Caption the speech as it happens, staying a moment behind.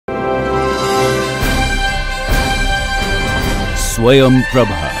Swayam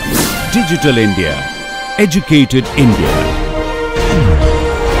Prabha. Digital India. Educated India.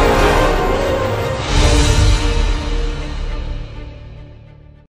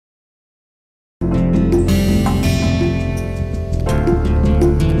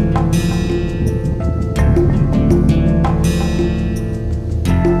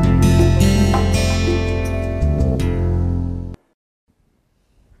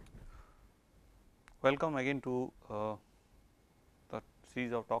 Welcome again to the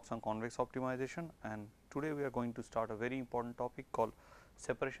series of talks on convex optimization, and today we are going to start a very important topic called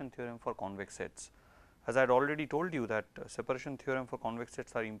separation theorem for convex sets. As I had already told you that separation theorem for convex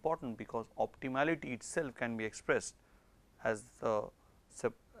sets are important because optimality itself can be expressed as the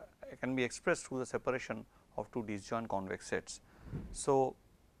can be expressed through the separation of two disjoint convex sets. So,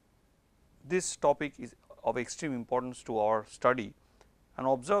 this topic is of extreme importance to our study. And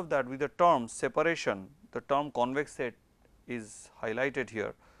observe that with the term separation, the term convex set is highlighted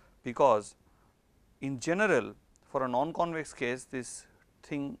here, because in general for a non-convex case this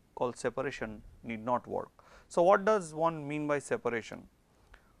thing called separation need not work. So, what does one mean by separation?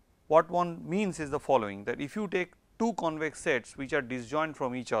 What one means is the following, that if you take two convex sets which are disjoint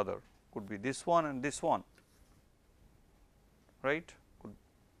from each other, could be this one and this one, right,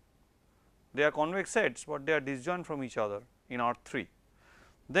 they are convex sets, but they are disjoint from each other in R3.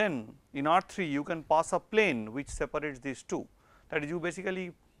 Then in R3 you can pass a plane which separates these two, that is, you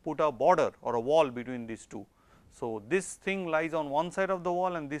basically put a border or a wall between these two. So, this thing lies on one side of the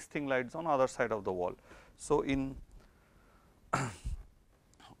wall and this thing lies on other side of the wall. So, in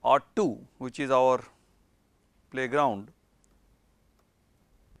R2, which is our playground,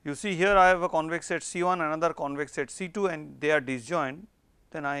 you see here I have a convex set C1, another convex set C2, and they are disjoint,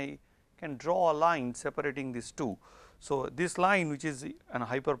 then I can draw a line separating these two. So, this line, which is an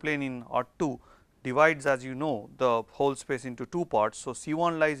hyperplane in R2, divides, as you know, the whole space into two parts. So,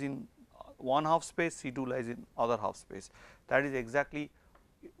 C1 lies in one half space, C2 lies in other half space. That is exactly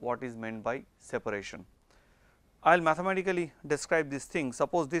what is meant by separation. I will mathematically describe this thing.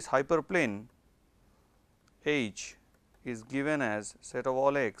 Suppose this hyperplane H is given as set of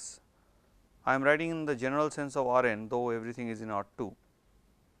all x. I am writing in the general sense of Rn, though everything is in R2.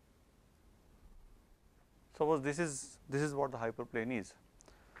 Suppose this is what the hyperplane is.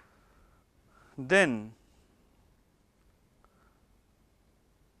 Then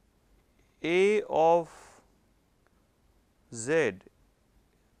A of z,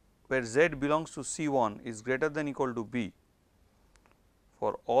 where z belongs to C1, is greater than equal to B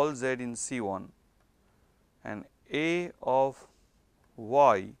for all z in C1, and A of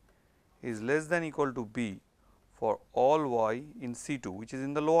y is less than equal to B for all y in C2, which is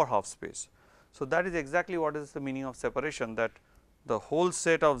in the lower half space. So, that is exactly what is the meaning of separation, that the whole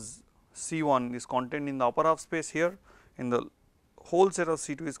set of C1 is contained in the upper half space here, in the whole set of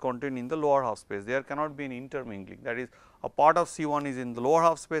C2 is contained in the lower half space. There cannot be an intermingling, that is, a part of C1 is in the lower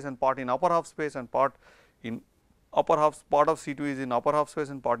half space and part in upper half space, and part in upper half, part of C2 is in upper half space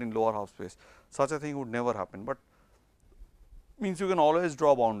and part in lower half space. Such a thing would never happen, but means you can always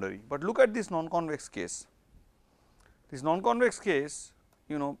draw a boundary. But look at this non-convex case. This non-convex case,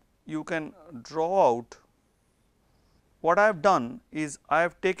 you can draw out. What I have done is I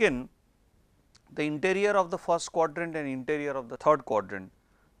have taken the interior of the first quadrant and interior of the third quadrant,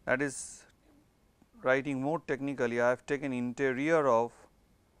 that is, writing more technically, I have taken interior of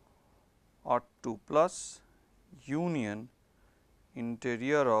R2 plus union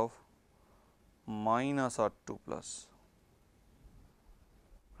interior of minus R2 plus,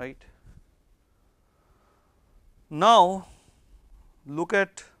 right. Now, look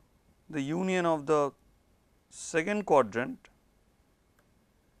at the union of the second quadrant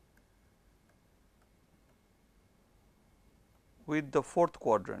with the fourth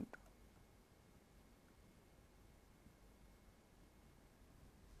quadrant.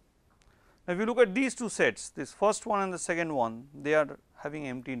 Now, if you look at these two sets, this first one and the second one, they are having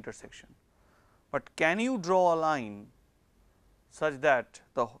empty intersection, but can you draw a line such that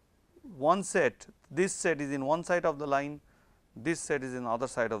the one set, this set is in one side of the line, this set is in the other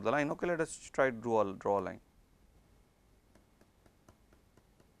side of the line. Okay, let us try to draw a line.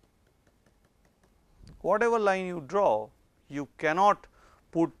 Whatever line you draw, you cannot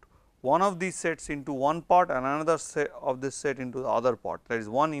put one of these sets into one part and another set of this set into the other part, that is,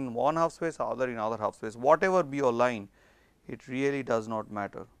 one in one half space, other in other half space. Whatever be your line, it really does not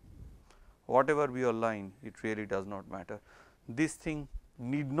matter. Whatever be your line, it really does not matter. This thing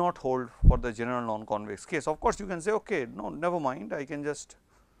need not hold for the general non-convex case. Of course, you can say, okay, no, never mind, I can just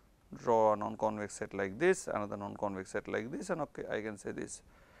draw a non-convex set like this, another non-convex set like this, and okay, I can say this.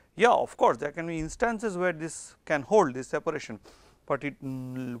 Yeah, of course, there can be instances where this can hold this separation, but it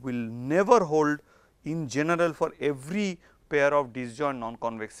will never hold in general for every pair of disjoint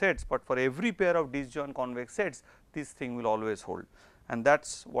non-convex sets, but for every pair of disjoint convex sets this thing will always hold, and that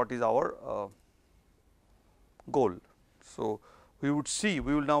is what is our goal. So, we would see,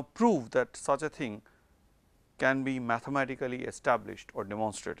 we will now prove that such a thing can be mathematically established or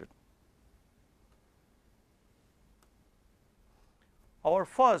demonstrated. Our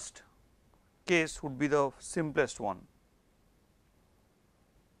first case would be the simplest one.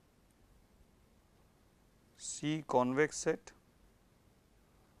 C convex set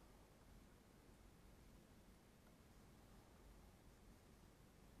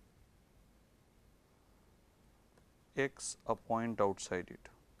X a point outside it.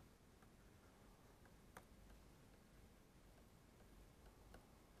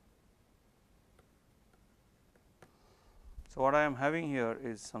 So, what I am having here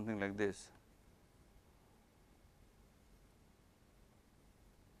is something like this.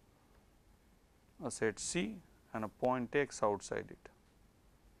 A set C and a point X outside it.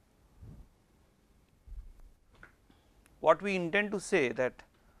 What we intend to say that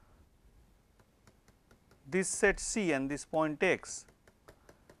this set C and this point X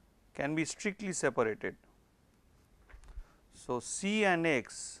can be strictly separated. So, C and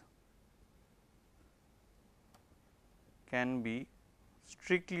X can be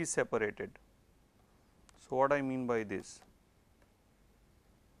strictly separated. So, what I mean by this?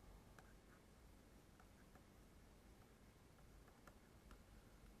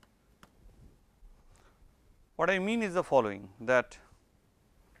 What I mean is the following, that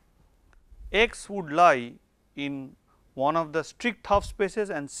X would lie in one of the strict half spaces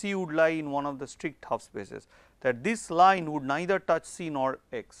and C would lie in one of the strict half spaces, that this line would neither touch C nor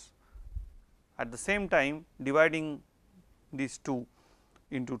X. At the same time, dividing these two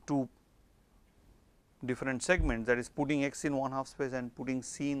into two different segments, that is putting X in one half space and putting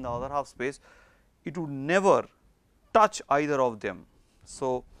C in the other half space, it would never touch either of them.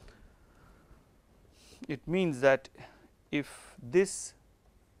 So, it means that if this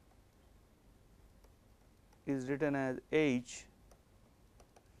is written as H,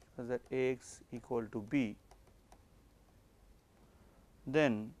 such that Ax equal to B,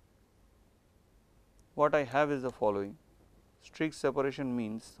 then what I have is the following. Strict separation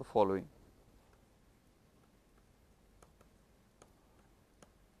means the following.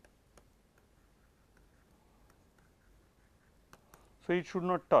 So, it should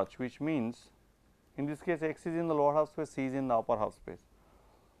not touch, which means in this case X is in the lower half space, C is in the upper half space.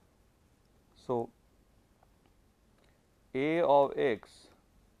 So, A of X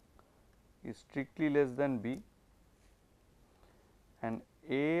is strictly less than B and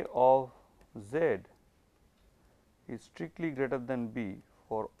A of Z is strictly greater than B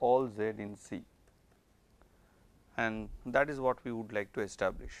for all Z in C, and that is what we would like to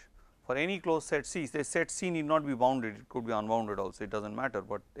establish. For any closed set C, the set C need not be bounded, it could be unbounded also, it does not matter,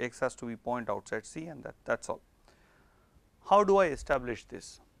 but X has to be point outside C, and that is all. How do I establish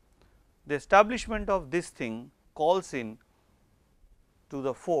this? The establishment of this thing calls in to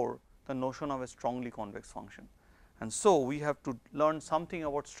the fore the notion of a strongly convex function, and so we have to learn something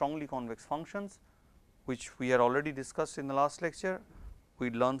about strongly convex functions, which we had already discussed in the last lecture.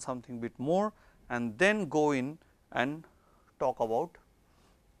 We learn something bit more and then go in and talk about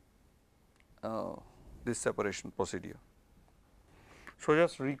this separation procedure. So,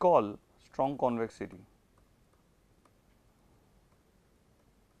 just recall strong convexity.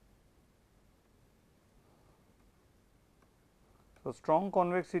 So, strong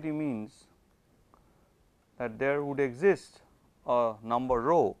convexity means that there would exist a number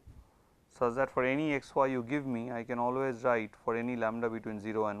rho such that for any x y you give me, I can always write for any lambda between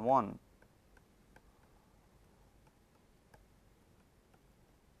 0 and 1,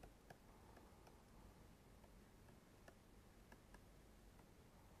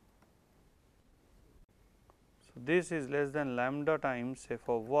 so this is less than lambda times f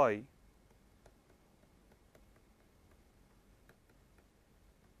of y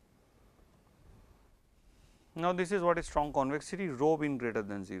now. This is what is strong convexity, rho being greater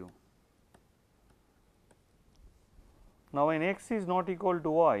than 0. Now, when x is not equal to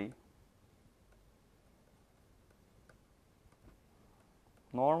y,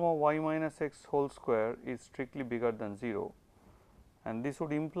 norm of y minus x whole square is strictly bigger than 0, and this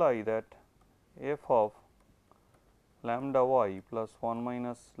would imply that f of lambda y plus 1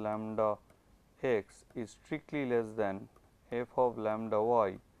 minus lambda x is strictly less than f of lambda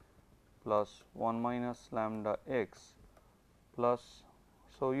y plus 1 minus lambda x plus.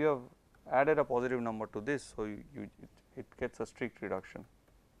 So, you have added a positive number to this. So, it gets a strict reduction.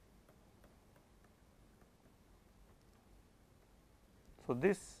 So,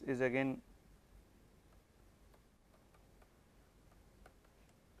 this is again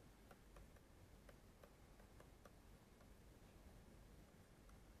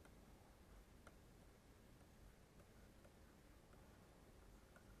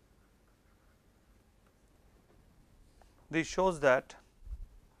this shows that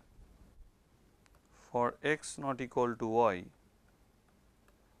for x not equal to y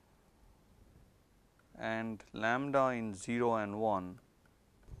and lambda in 0 and 1.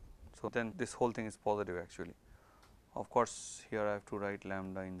 So, then this whole thing is positive actually. Of course, here I have to write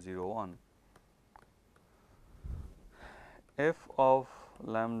lambda in 0 1. F of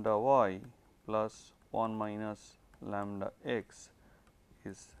lambda y plus 1 minus lambda x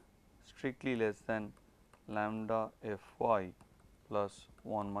is strictly less than lambda f y plus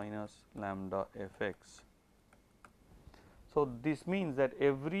 1 minus lambda f x. So, this means that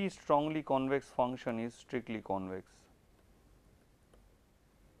every strongly convex function is strictly convex.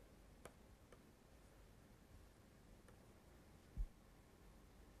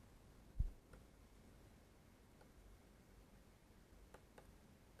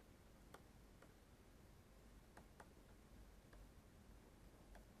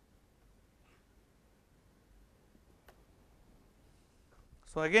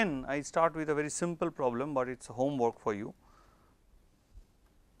 So, again I start with a very simple problem, but it is homework for you.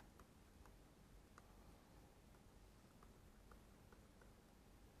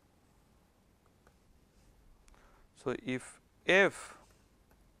 So, if f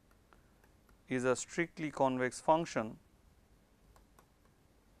is a strictly convex function,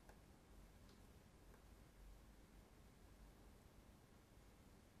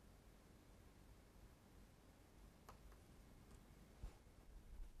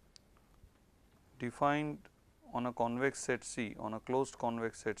 defined on a convex set C, on a closed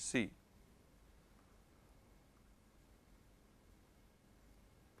convex set C,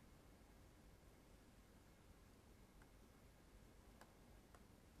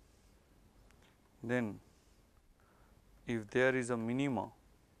 then if there is a minimum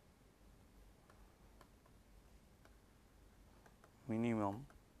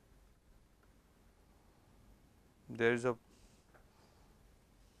there is a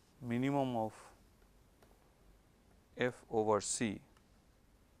minimum of f over C,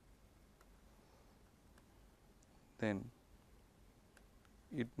 then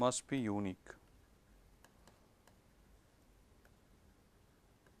it must be unique.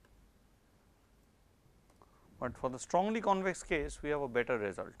 But for the strongly convex case, we have a better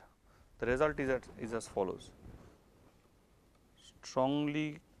result. The result is as follows: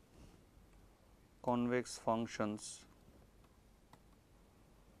 strongly convex functions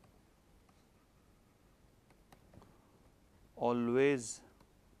always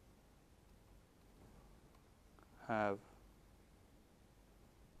have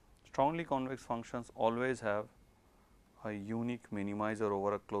a unique minimizer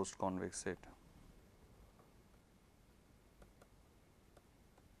over a closed convex set.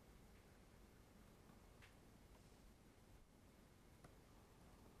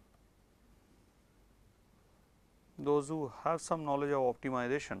 Those who have some knowledge of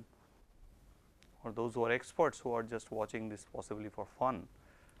optimization, or those who are experts who are just watching this possibly for fun,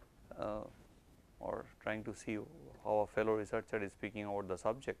 or trying to see how a fellow researcher is speaking about the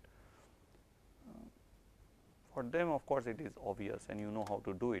subject, for them of course it is obvious and you know how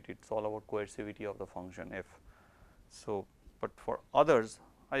to do it. It is all about coercivity of the function f. So, but for others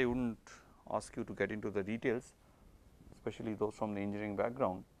I would not ask you to get into the details, especially those from the engineering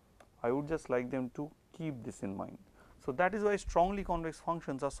background. I would just like them to keep this in mind. So, that is why strongly convex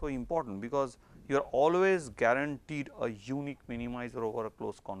functions are so important, because you are always guaranteed a unique minimizer over a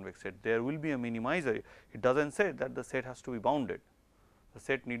closed convex set. There will be a minimizer. It does not say that the set has to be bounded, the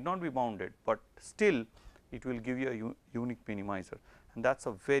set need not be bounded, but still it will give you a unique minimizer, and that is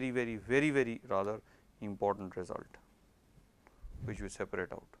a very rather important result which we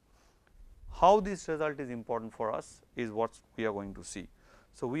separate out. How this result is important for us is what we are going to see.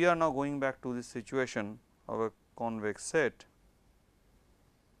 So, we are now going back to this situation of a convex set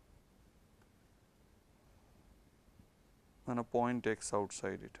and a point x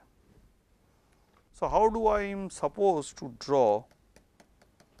outside it. So, how do I am supposed to draw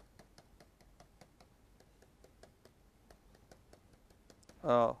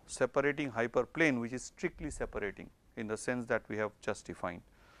a separating hyperplane which is strictly separating in the sense that we have just defined?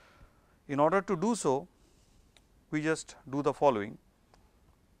 In order to do so, we just do the following.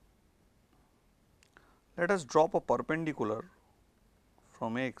 Let us drop a perpendicular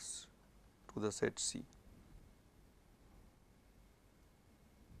from x to the set C,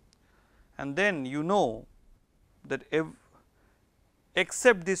 and then you know that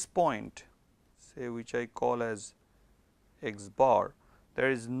except this point, say which I call as x bar, there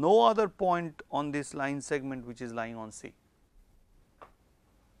is no other point on this line segment which is lying on C.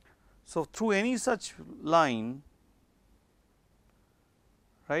 So, through any such line,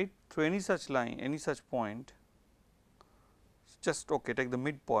 right, through any such line, any such point, just take the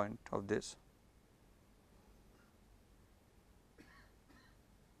midpoint of this.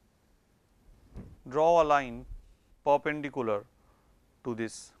 Draw a line perpendicular to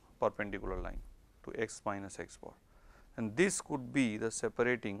this perpendicular line to x minus x bar, and this could be the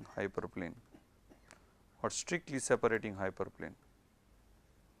separating hyperplane or strictly separating hyperplane.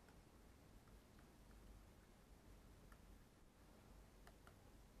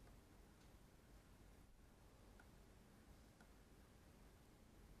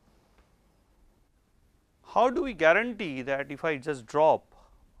 How do we guarantee that if I just drop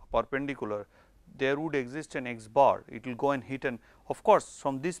a perpendicular, there would exist an x bar, it will go and hit, and of course,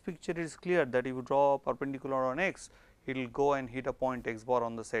 from this picture it is clear that if you draw a perpendicular on x, it will go and hit a point x bar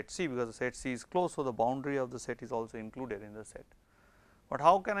on the set C, because the set C is closed. So, the boundary of the set is also included in the set. But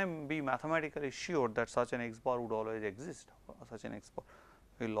how can I be mathematically sure that such an x bar would always exist, such an x bar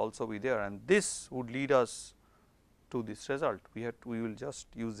will also be there, and this would lead us to this result. We will just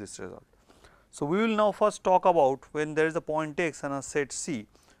use this result. So, we will now first talk about when there is a point x and a set C,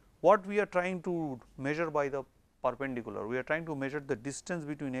 what we are trying to measure by the perpendicular. We are trying to measure the distance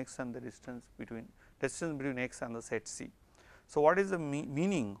between x and the distance between x and the set C. So, what is the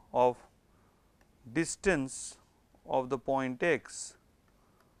meaning of distance of the point x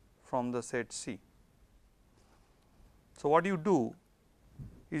from the set C? So, what you do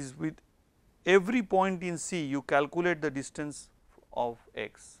is with every point in C, you calculate the distance of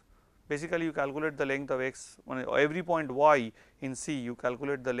x. Basically, you calculate the length of x, every point y in C, you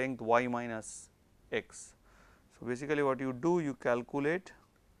calculate the length y minus x. So, basically what you do, you calculate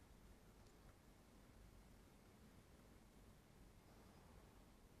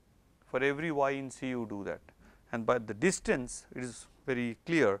for every y in C, you do that, and by the distance, it is very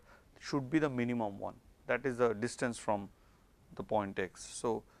clear, should be the minimum one, that is the distance from the point x.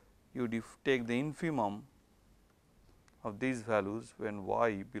 So, you take the infimum of these values when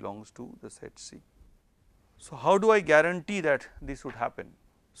y belongs to the set C. So, how do I guarantee that this would happen?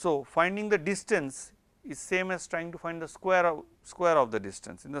 So, finding the distance is same as trying to find the square of the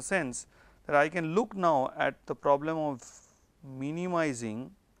distance, in the sense that I can look now at the problem of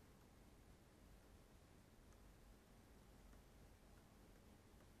minimizing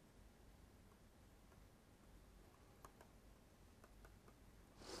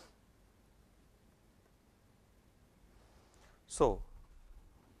So,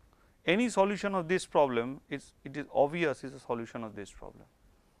 any solution of this problem it is obvious is a solution of this problem,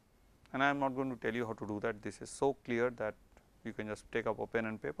 and I am not going to tell you how to do that. This is so clear that you can just take up a pen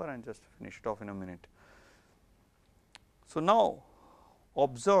and paper and just finish it off in a minute. So, now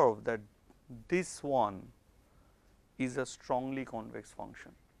observe that this one is a strongly convex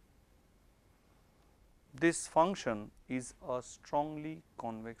function. This function is a strongly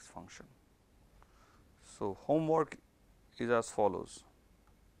convex function. So, homework is as follows.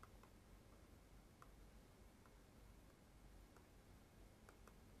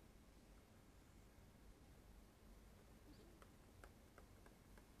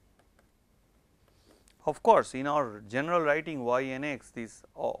 Of course, in our general writing y and x, these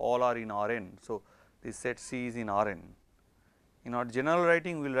all are in Rn. So, this set C is in Rn. In our general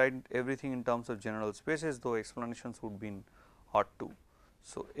writing, we will write everything in terms of general spaces, though explanations would be in R2.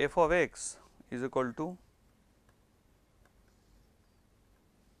 So, f of x is equal to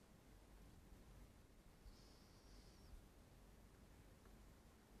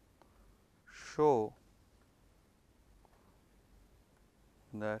show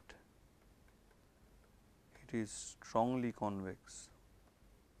that it is strongly convex.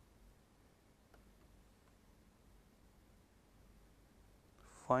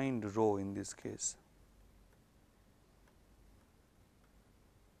 Find rho in this case.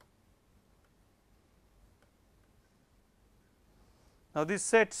 Now, this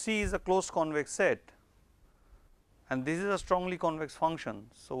set C is a closed convex set, and this is a strongly convex function.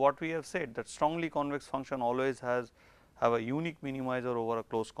 So, what we have said that strongly convex function always have a unique minimizer over a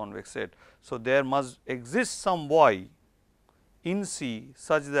closed convex set. So, there must exist some y in C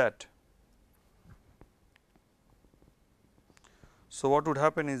such that, so what would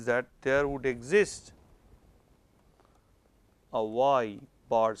happen is that there would exist a y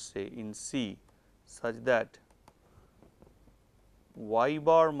bar say in C such that y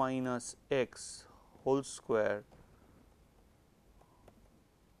bar minus x whole square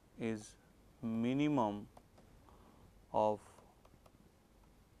is minimum of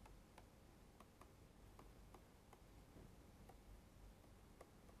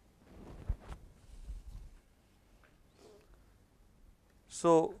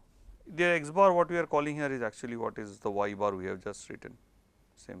So, the x bar what we are calling here is actually what is the y bar we have just written,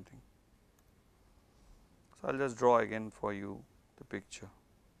 same thing. So, I will just draw again for you the picture.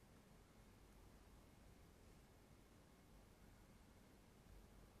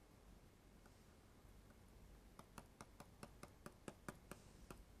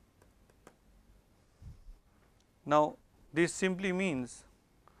 Now, this simply means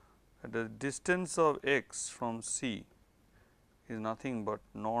that the distance of x from C is nothing but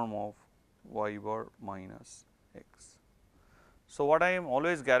norm of y bar minus x. So, what I am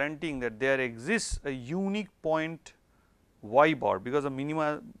always guaranteeing that there exists a unique point y bar, because the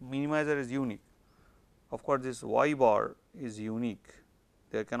minimizer is unique. Of course, this y bar is unique,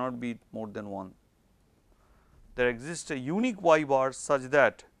 there cannot be more than one. There exists a unique y bar such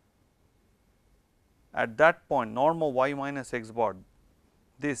that at that point norm of y minus x bar,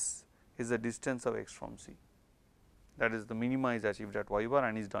 this is the distance of x from C, that is the minima is achieved at y bar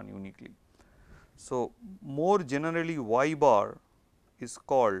and is done uniquely. So, more generally y bar is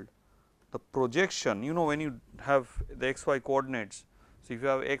called the projection. You know, when you have the x y coordinates, so if you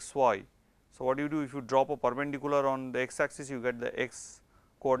have x y, so what do you do? If you drop a perpendicular on the x axis, you get the x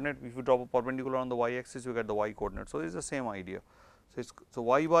coordinate, if you drop a perpendicular on the y axis, you get the y coordinate. So, it is the same idea. So,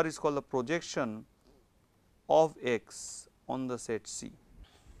 y bar is called the projection of x on the set C.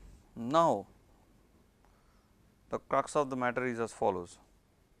 Now, the crux of the matter is as follows.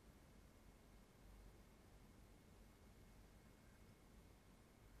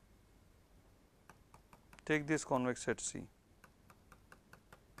 Take this convex set C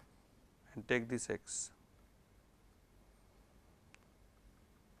and take this x.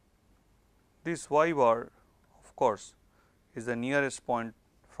 This y bar of course is the nearest point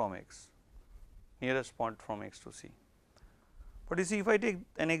from x, nearest point from x to C. But you see, if I take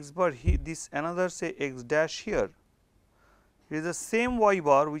an x bar here, this another say x dash here, it is the same y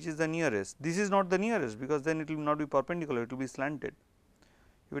bar which is the nearest. This is not the nearest, because then it will not be perpendicular, it will be slanted.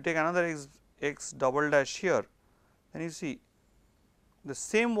 If you take another x double dash here, then you see the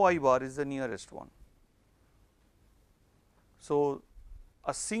same y bar is the nearest one. So,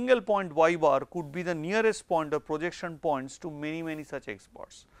 a single point y bar could be the nearest point or projection points to many such x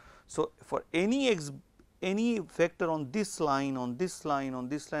bars. So, for any vector on this line, on this line, on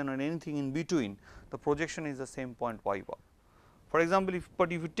this line, or anything in between, the projection is the same point y bar. For example, if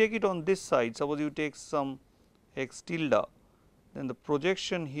you take it on this side, suppose you take some x tilde, then the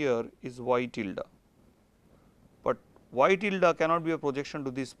projection here is y tilde, but y tilde cannot be a projection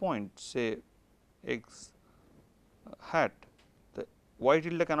to this point, say x hat, the y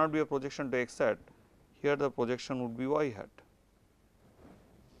tilde cannot be a projection to x hat, here the projection would be y hat.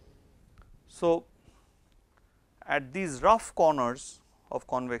 So, at these rough corners of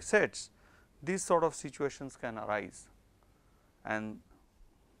convex sets, these sort of situations can arise, and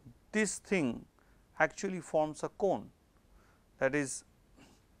this thing actually forms a cone. That is,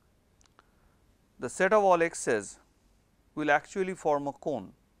 the set of all x's will actually form a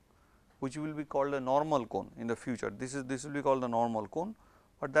cone, which will be called a normal cone in the future. This will be called the normal cone,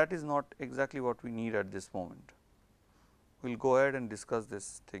 but that is not exactly what we need at this moment. We will go ahead and discuss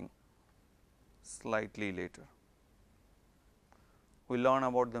this thing slightly later. We will learn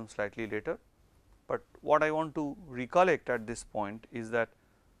about them slightly later, but what I want to recollect at this point is that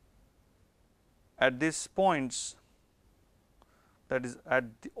at these points, that is at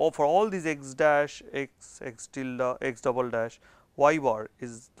for all these x dash, x tilde, x double dash, y bar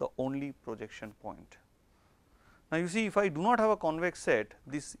is the only projection point. Now, you see, if I do not have a convex set,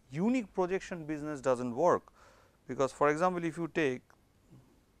 this unique projection business does not work, because for example, if you take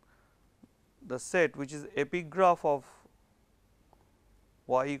the set which is epigraph of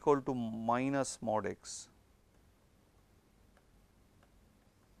y equal to minus mod x.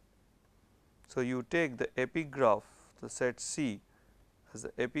 So, you take the epigraph, the set C as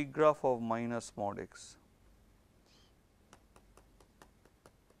the epigraph of minus mod x.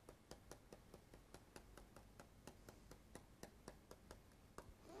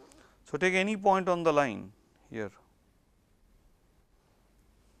 So, take any point on the line here,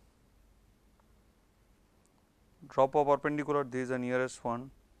 drop a perpendicular, this is the nearest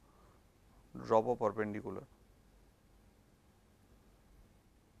one, drop a perpendicular.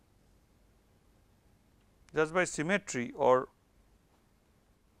 Just by symmetry or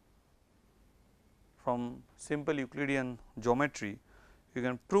from simple Euclidean geometry, you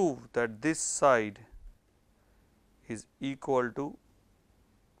can prove that this side is equal to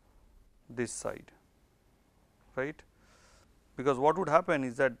this side, right. Because what would happen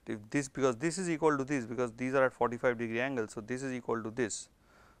is that if this, because this is equal to this, because these are at 45-degree angle. So, this is equal to this.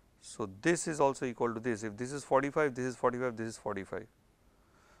 So, this is also equal to this. If this is 45, this is 45, this is 45.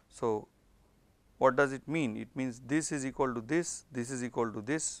 So, what does it mean? It means this is equal to this is equal to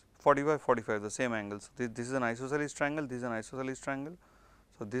this 45, 45 the same angle. So, this is an isosceles triangle, this is an isosceles triangle.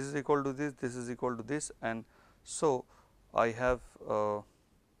 So, this is equal to this is equal to this, and so I have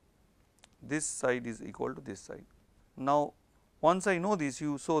this side is equal to this side. Now, once I know this,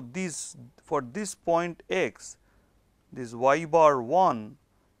 so this for this point x, this y bar 1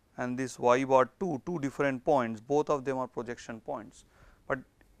 and this y bar 2, two different points, both of them are projection points. But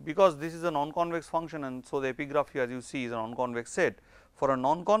because this is a non-convex function, and so the epigraph here, as you see, is a non-convex set. For a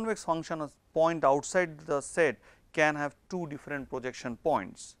non-convex function, a point outside the set can have two different projection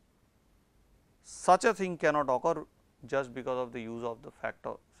points. Such a thing cannot occur just because of the use of the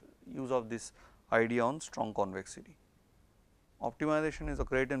factor, use of this idea on strong convexity. Optimization is a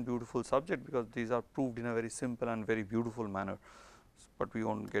great and beautiful subject, because these are proved in a very simple and very beautiful manner, but we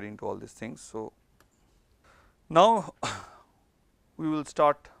will not get into all these things. So, now we will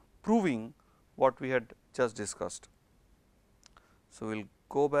start proving what we had just discussed. So, we will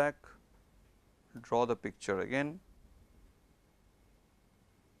go back, draw the picture again.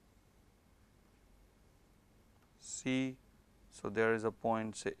 See, so there is a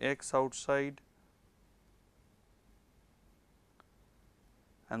point, say x outside,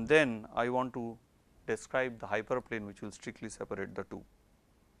 and then I want to describe the hyperplane which will strictly separate the two.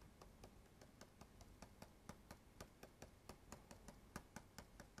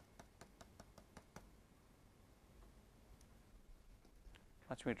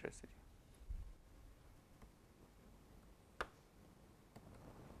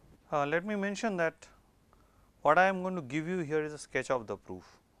 Let me mention that what I am going to give you here is a sketch of the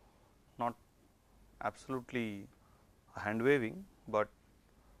proof, not absolutely hand waving, but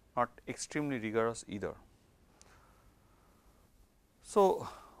not extremely rigorous either. So,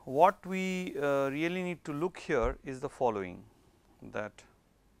 what we really need to look here is the following, that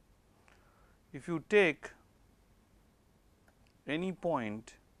if you take any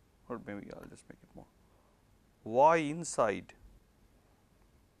point, or maybe I will just make it more, y inside,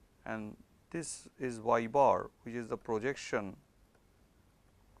 and this is y bar, which is the projection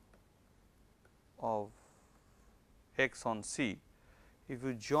of x on C. If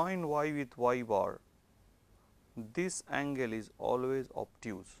you join y with y bar, this angle is always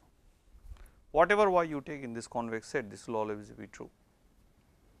obtuse. Whatever y you take in this convex set, this will always be true.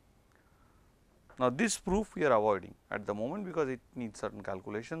 Now, this proof we are avoiding at the moment, because it needs certain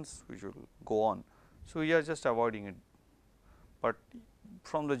calculations which will go on. So, we are just avoiding it, but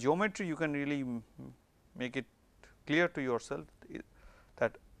from the geometry you can really make it clear to yourself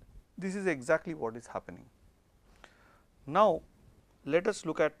that this is exactly what is happening. Now, let us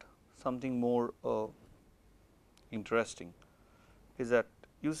look at something more interesting, is that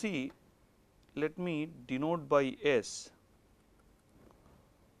you see, let me denote by S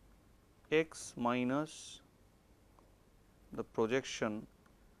x minus the projection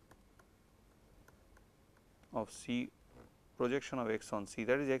of C, projection of x on C,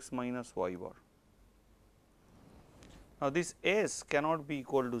 that is x minus y bar. Now, this S cannot be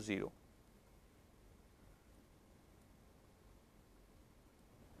equal to 0.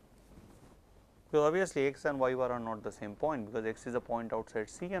 So, obviously, x and y bar are not the same point, because x is a point outside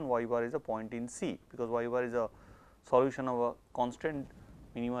C and y bar is a point in C, because y bar is a solution of a constant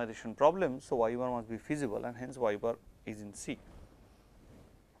minimization problem. So, y bar must be feasible, and hence y bar is in C.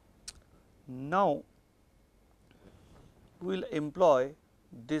 Now, we will employ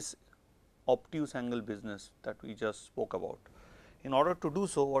this obtuse angle business that we just spoke about. In order to do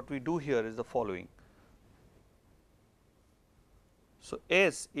so, what we do here is the following. So,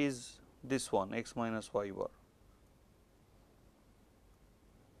 S is this one, x minus y bar.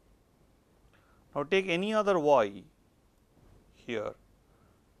 Now, take any other y here,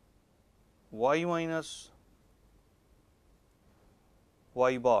 y minus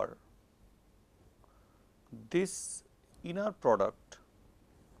y bar, this inner product.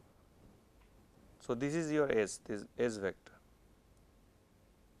 So, this is your S, this S vector.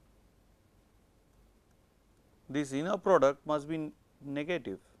 This inner product must be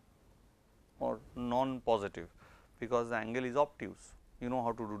negative or non-positive, because the angle is obtuse. You know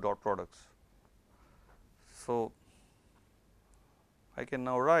how to do dot products. So, I can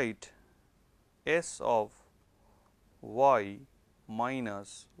now write S of y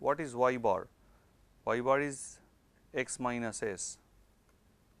minus, what is y bar? Y bar is x minus S.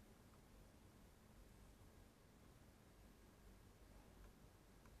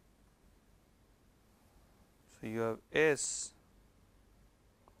 So, you have S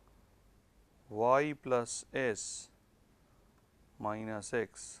y plus S minus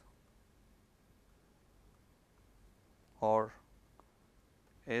x, or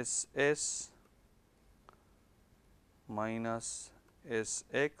SS minus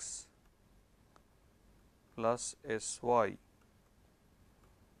Sx plus Sy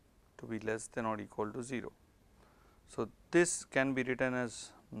to be less than or equal to 0. So, this can be written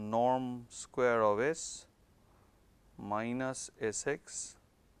as norm square of S minus Sx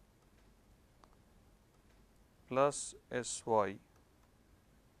plus Sy.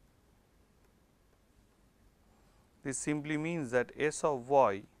 This simply means that S of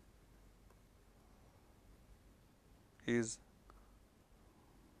y is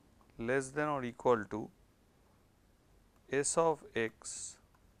less than or equal to S of x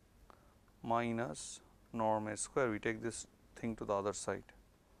minus norm S square. We take this thing to the other side.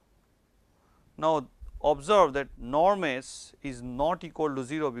 Now, observe that norm S is not equal to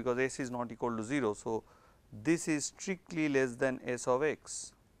 0 because S is not equal to 0. So, this is strictly less than S of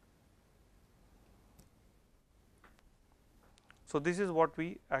x. So, this is what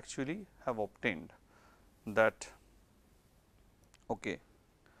we actually have obtained, that okay.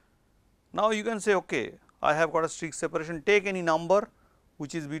 Now, you can say okay, I have got a strict separation, take any number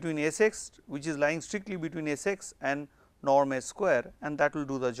which is between Sx, which is lying strictly between Sx and norm S square, and that will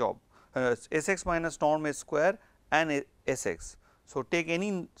do the job, Sx minus norm S square and Sx. So, take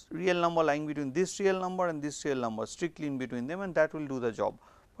any real number lying between this real number and this real number strictly in between them, and that will do the job,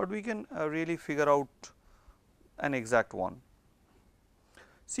 but we can really figure out an exact one.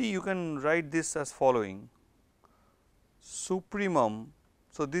 See, you can write this as following: supremum.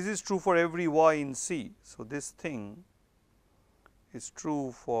 So, this is true for every y in C. So, this thing is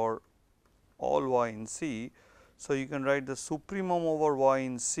true for all y in C. So, you can write the supremum over y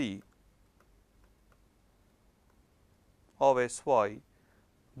in C of S y.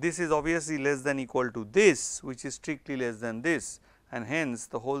 This is obviously less than equal to this, which is strictly less than this, and hence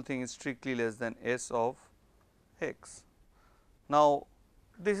the whole thing is strictly less than S of x. Now,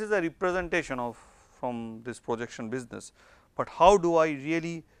 this is a representation of from this projection business, but how do I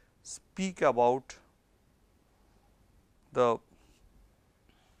really speak about the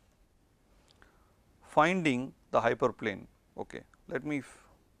finding the hyperplane? Okay, let me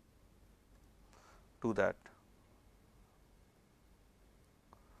do that.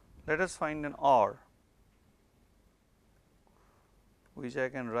 Let us find an R which I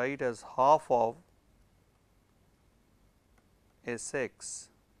can write as half of Sx.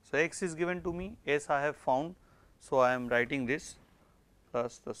 So, x is given to me, S I have found. So, I am writing this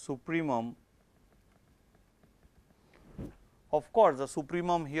plus the supremum. Of course, the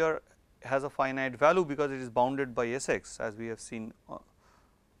supremum here has a finite value because it is bounded by Sx, as we have seen.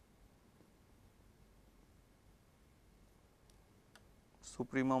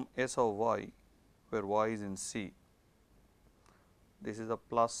 Supremum S of y, where y is in C, this is a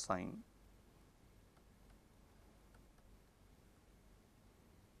plus sign.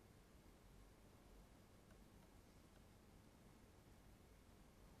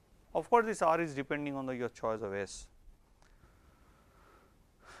 Of course, this R is depending on your choice of S.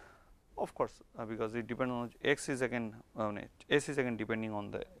 Of course, because it depends on x is again S is again depending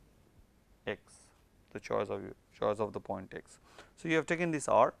on the x, the choice of the point x. So, you have taken this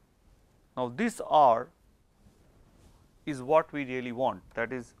R. Now, this R is what we really want,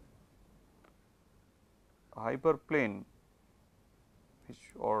 that is a hyperplane which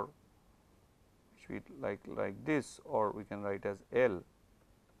we like this, or we can write as L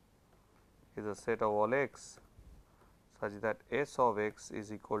is a set of all x such that S of x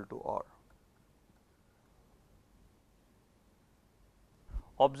is equal to R.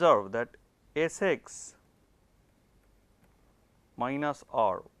 Observe that Sx minus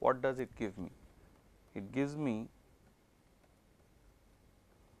R, what does it give me? It gives me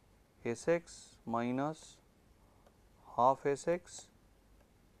Sx minus half Sx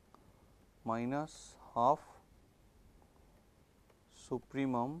minus half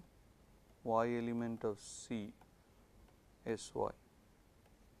supremum y element of C Sy.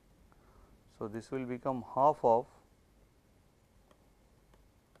 So, this will become half of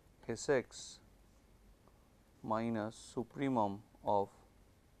Sx minus supremum of.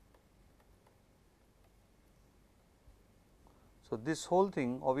 So, this whole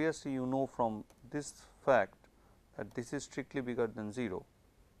thing obviously you know from this fact that this is strictly bigger than 0.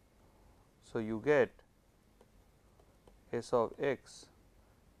 So, you get S of x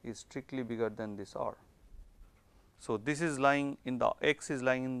is strictly bigger than this R. So, this is lying in the x is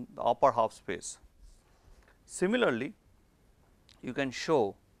lying in the upper half space. Similarly, you can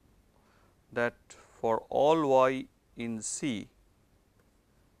show that for all y in C,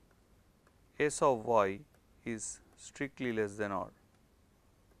 S of y is strictly less than R.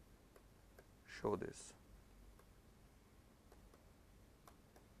 Show this.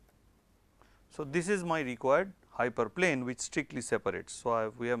 So, this is my required hyperplane which strictly separates.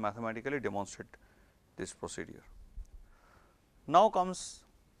 So, we have mathematically demonstrated this procedure. Now comes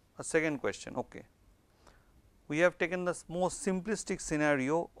a second question. Okay. We have taken the most simplistic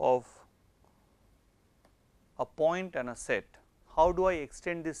scenario of a point and a set. How do I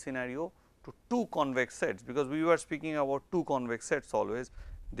extend this scenario to two convex sets? Because we were speaking about two convex sets always,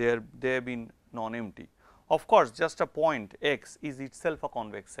 they have been non-empty. Of course, just a point x is itself a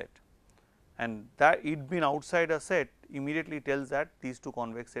convex set, and that it being outside a set immediately tells that these two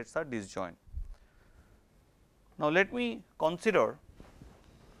convex sets are disjoint. Now, let me consider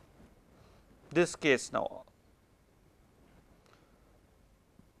this case now.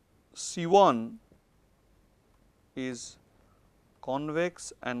 C1 is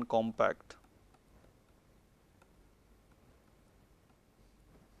convex and compact.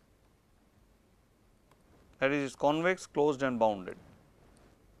 That is convex, closed and bounded,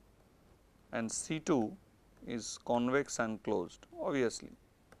 and C2 is convex and closed obviously.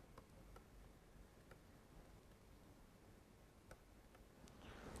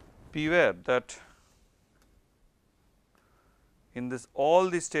 Beware that in this all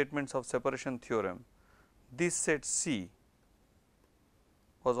these statements of separation theorem, this set C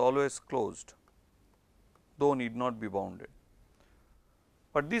was always closed, though need not be bounded.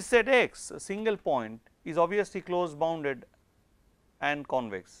 But this set X, a single point, is obviously closed, bounded and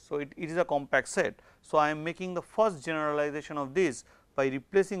convex. So, it is a compact set. So, I am making the first generalization of this by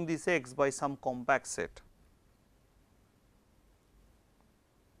replacing this X by some compact set.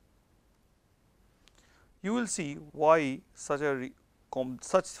 You will see why such a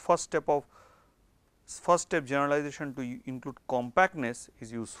first step generalization to include compactness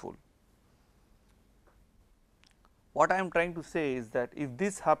is useful. What I am trying to say is that if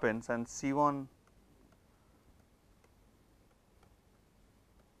this happens and C1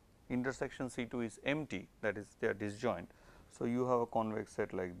 intersection C2 is empty, that is they are disjoint. So, you have a convex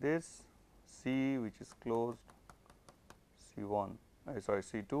set like this, C which is closed, C1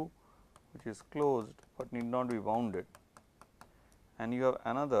 C2 which is closed, but need not be bounded, and you have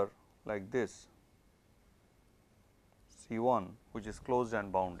another like this C1 which is closed and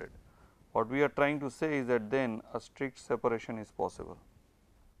bounded. What we are trying to say is that then a strict separation is possible.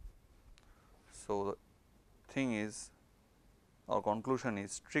 So, the thing is, our conclusion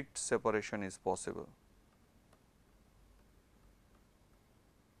is strict separation is possible.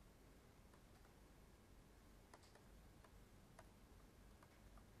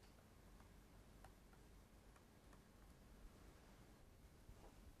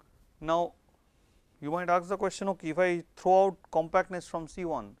 Now, you might ask the question, okay, if I throw out compactness from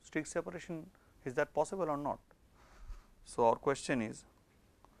C1, strict separation, is that possible or not? So, our question is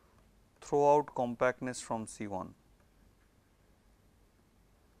throw out compactness from C1,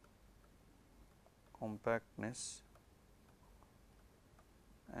 compactness,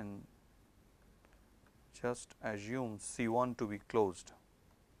 and just assume C1 to be closed.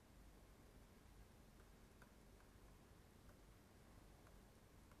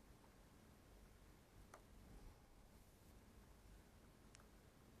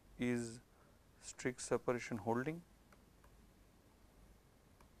 Is strict separation holding?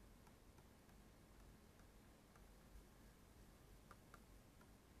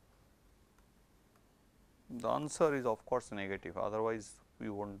 The answer is of course negative, otherwise we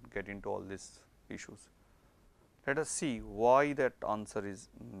will not get into all these issues. Let us see why that answer is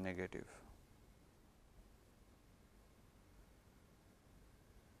negative.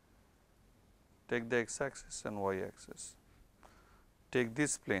 Take the x axis and y axis. Take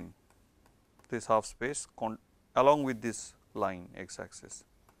this plane, this half space along with this line x axis.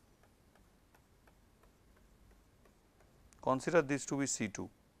 Consider this to be C2.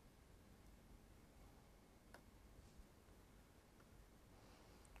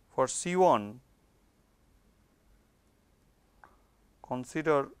 For C1,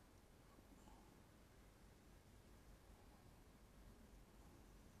 consider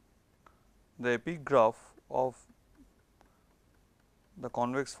the epigraph of the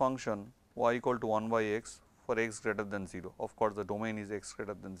convex function y equal to 1 by x for x greater than 0. Of course, the domain is x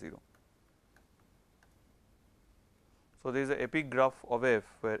greater than 0. So, there is a epigraph of f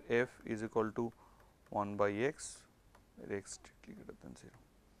where f is equal to 1 by x where x strictly greater than 0.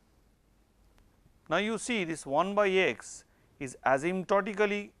 Now, you see this 1 by x is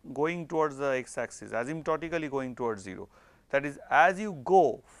asymptotically going towards the x axis, asymptotically going towards 0. That is, as you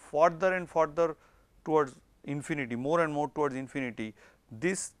go further and further towards infinity, more and more towards infinity,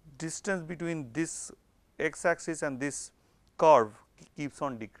 this distance between this x axis and this curve keeps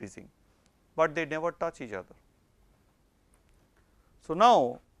on decreasing, but they never touch each other. So,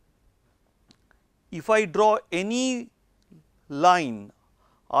 now if I draw any line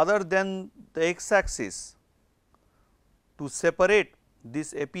other than the x axis to separate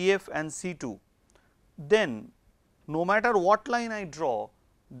this APF and C2, then no matter what line I draw,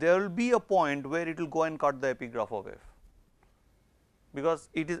 there will be a point where it will go and cut the epigraph of f, because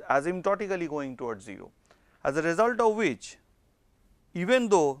it is asymptotically going towards 0. As a result of which, even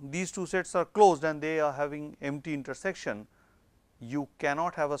though these two sets are closed and they are having empty intersection, you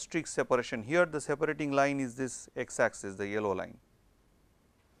cannot have a strict separation. Here the separating line is this x axis, the yellow line.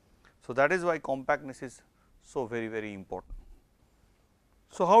 So, that is why compactness is so very important.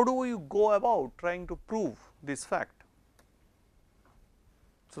 So, how do you go about trying to prove this fact?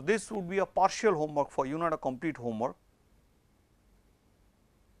 So, this would be a partial homework for you, not a complete homework.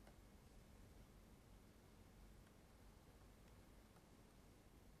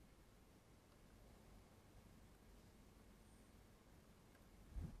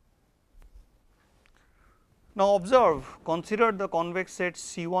 Now, observe, consider the convex set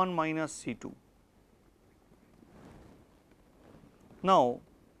C1 minus C2. Now,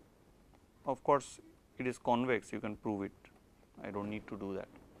 of course, it is convex, you can prove it, I do not need to do that.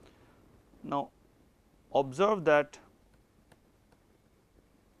 Now, observe that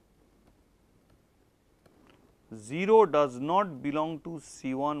 0 does not belong to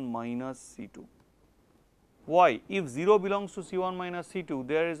C1 minus C2. Why? If 0 belongs to C1 minus C2,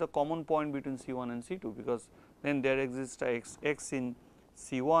 there is a common point between C1 and C2, because then there exists a x in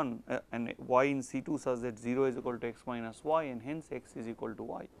C1 and y in C2 such that 0 is equal to x minus y, and hence x is equal to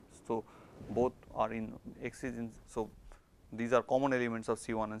y. So, both are in x is in. So, these are common elements of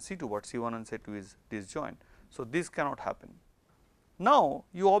C1 and C2, but C1 and C2 is disjoint. So, this cannot happen. Now,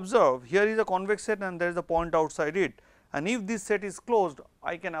 you observe here is a convex set and there is a point outside it, and if this set is closed,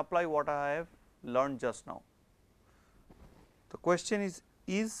 I can apply what I have learned just now. The question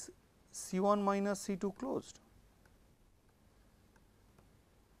is C1 minus C2 closed?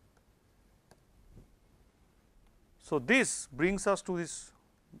 So, this brings us to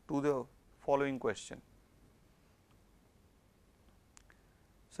the following question.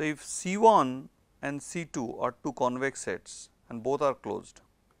 So, if C1 and C2 are two convex sets and both are closed,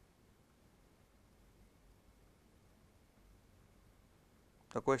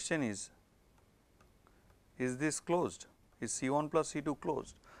 the question is this closed? Is C1 plus C2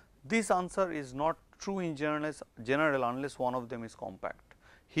 closed? This answer is not true in general unless one of them is compact.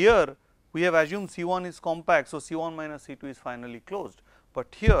 Here we have assumed C1 is compact, so C1 minus C2 is finally closed,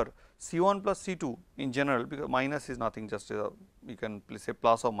 but here C1 plus C2 in general, because minus is nothing, just you can say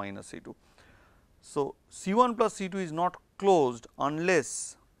plus or minus C2. So, C1 plus C2 is not closed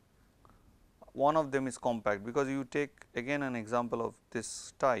unless one of them is compact, because you take again an example of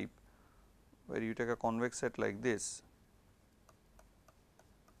this type where you take a convex set like this,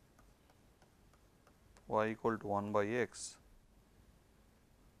 y equal to 1 by x,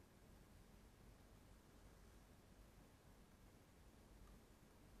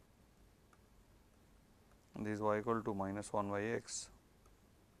 and this is y equal to minus 1 by x.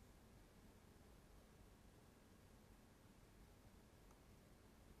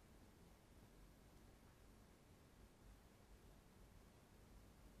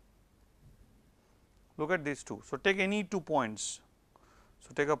 Look at these two. So, take any 2 points.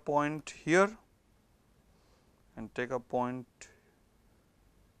 So, take a point here and take a point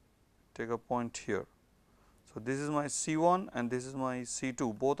here. So, this is my C1 and this is my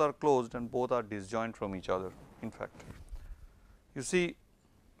C2, both are closed and both are disjoint from each other. In fact, you see,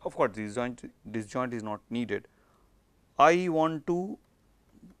 of course, disjoint is not needed. I want to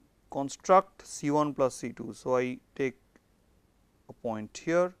construct C1 plus C2. So, I take a point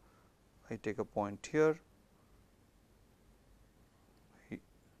here, I take a point here, I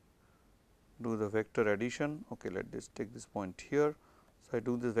do the vector addition. Okay, let this take this point here. So, I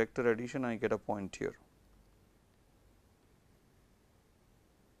do this vector addition, I get a point here.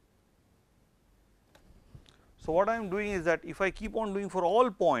 So, what I am doing is that if I keep on doing for all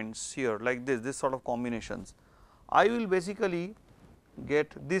points here like this sort of combinations, I will basically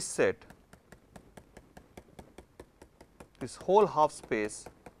get this set, this whole half space,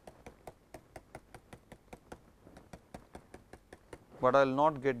 but I will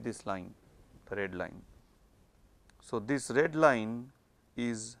not get this line, the red line. So, this red line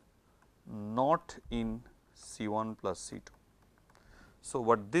is not in C1 plus C2. So,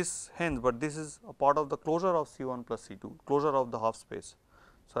 but this is a part of the closure of C1 plus C2, closure of the half space.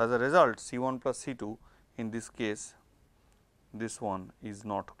 So, as a result C1 plus C2 in this case, this one is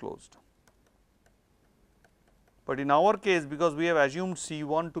not closed. But in our case, because we have assumed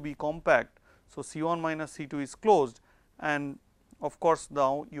C1 to be compact, so C1 minus C2 is closed, and of course,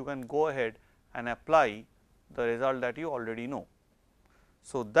 now you can go ahead and apply the result that you already know.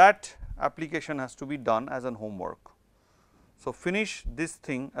 So, that application has to be done as an homework. So, finish this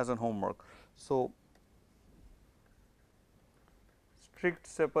thing as an homework. So, strict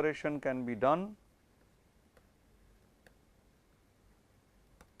separation can be done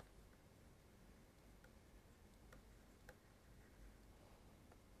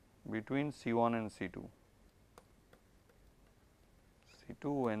between C1 and C2,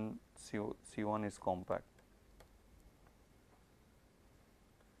 C2 when C1 is compact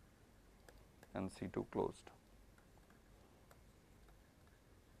and C2 closed.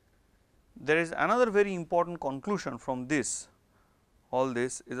 There is another very important conclusion from this. All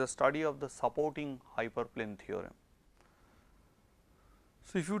this is a study of the supporting hyperplane theorem.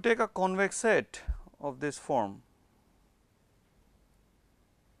 So, if you take a convex set of this form,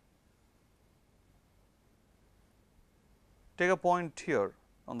 take a point here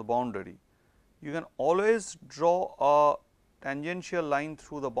on the boundary, you can always draw a tangential line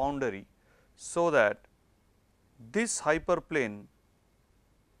through the boundary, so that this hyperplane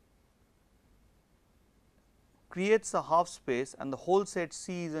creates a half space and the whole set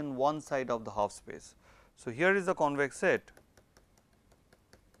C is in one side of the half space. So, here is the convex set,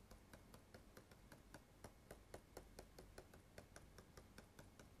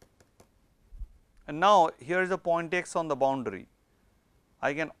 and now here is a point x on the boundary.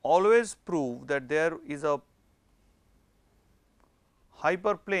 I can always prove that there is a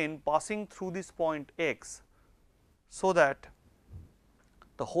hyperplane passing through this point x, so that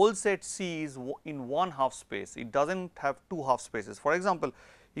the whole set C is in one half space, it does not have two half spaces. For example,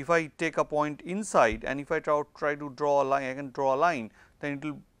 if I take a point inside and if I try to draw a line, I can draw a line, then it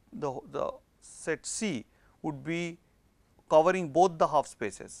will the set C would be covering both the half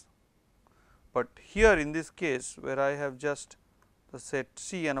spaces. But here in this case, where I have just the set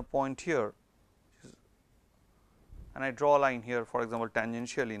C and a point here, and I draw a line here, for example,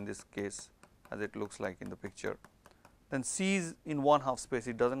 tangentially in this case as it looks like in the picture, then C is in one half space,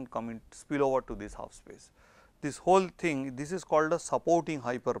 it does not come in spill over to this half space. This whole thing, this is called a supporting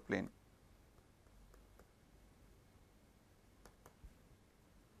hyperplane.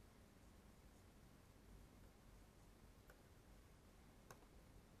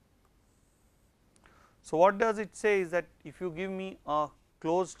 So, what does it say is that if you give me a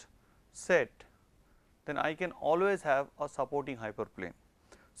closed set, then I can always have a supporting hyperplane.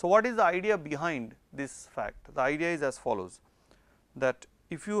 So, what is the idea behind this fact? The idea is as follows, that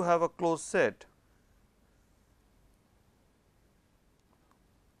if you have a closed set,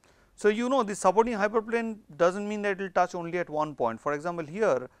 so you know this supporting hyperplane does not mean that it will touch only at one point. For example,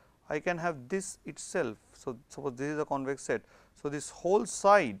 here I can have this itself. So, suppose this is a convex set. So, this whole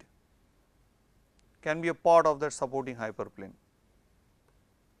side can be a part of that supporting hyperplane.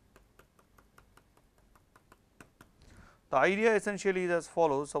 The idea essentially is as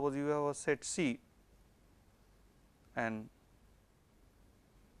follows. Suppose you have a set C and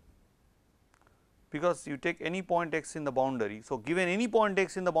because you take any point x in the boundary. So, given any point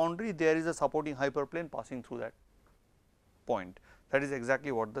x in the boundary, there is a supporting hyperplane passing through that point. That is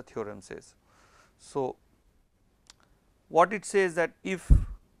exactly what the theorem says. So, what it says that if,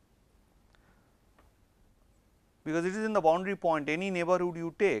 because it is in the boundary point, any neighborhood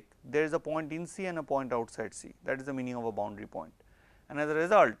you take, there is a point in C and a point outside C, that is the meaning of a boundary point. And as a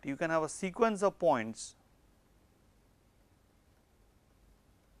result, you can have a sequence of points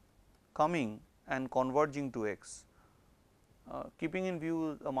coming and converging to x. Keeping in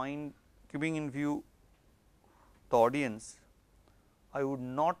view the audience, I would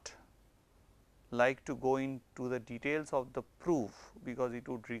not like to go into the details of the proof, because it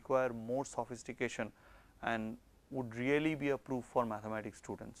would require more sophistication and would really be a proof for mathematics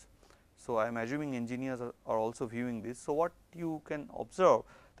students. So, I am assuming engineers are also viewing this. So, what you can observe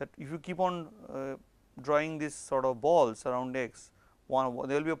that if you keep on drawing this sort of balls around x, there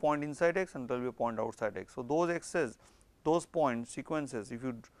will be a point inside x and there will be a point outside x. So, those x's, those point sequences, if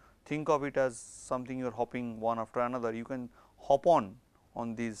you think of it as something you are hopping one after another, you can hop on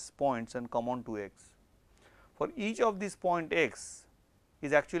these points and come on to x. For each of these point x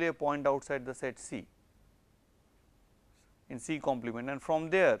is actually a point outside the set C in C complement, and from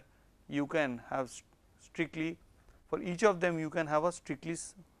there you can have strictly, for each of them you can have a strictly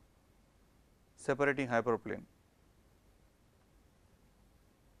separating hyperplane.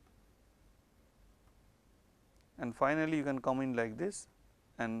 And finally, you can come in like this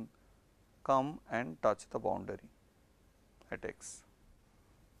and come and touch the boundary at x,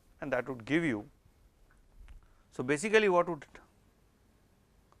 and that would give you. So, basically what would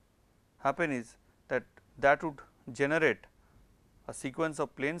happen is that would generate a sequence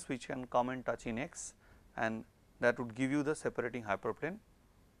of planes which can come and touch in x, and that would give you the separating hyperplane,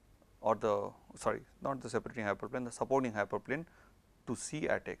 or the not the separating hyperplane, the supporting hyperplane to C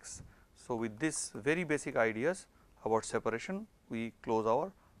at x. So, with this very basic ideas about separation, we close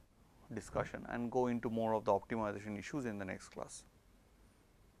our discussion and go into more of the optimization issues in the next class.